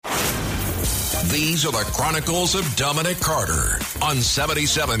These are the Chronicles of Dominic Carter on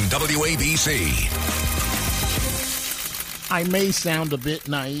 77 WABC. I may sound a bit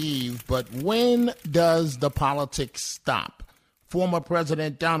naive, but when does the politics stop? Former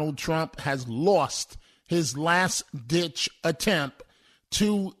President Donald Trump has lost his last-ditch attempt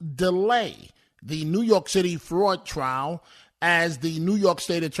to delay the New York City fraud trial as the New York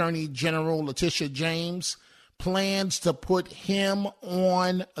State Attorney General Letitia James plans to put him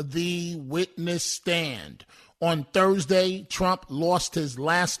on the witness stand. On Thursday, Trump lost his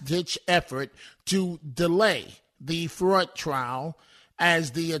last-ditch effort to delay the fraud trial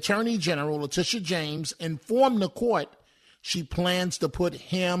as the Attorney General Letitia James informed the court she plans to put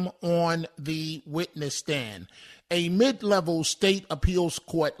him on the witness stand. A mid-level state appeals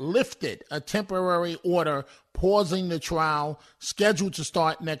court lifted a temporary order pausing the trial scheduled to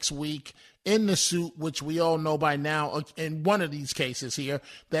start next week in the suit, which we all know by now, in one of these cases here,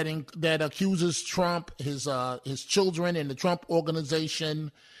 that accuses Trump, his children, and the Trump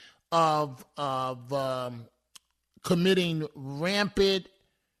Organization of committing rampant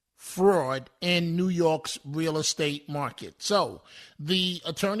fraud in New York's real estate market. So the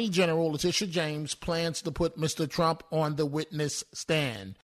Attorney General, Letitia James, plans to put Mr. Trump on the witness stand.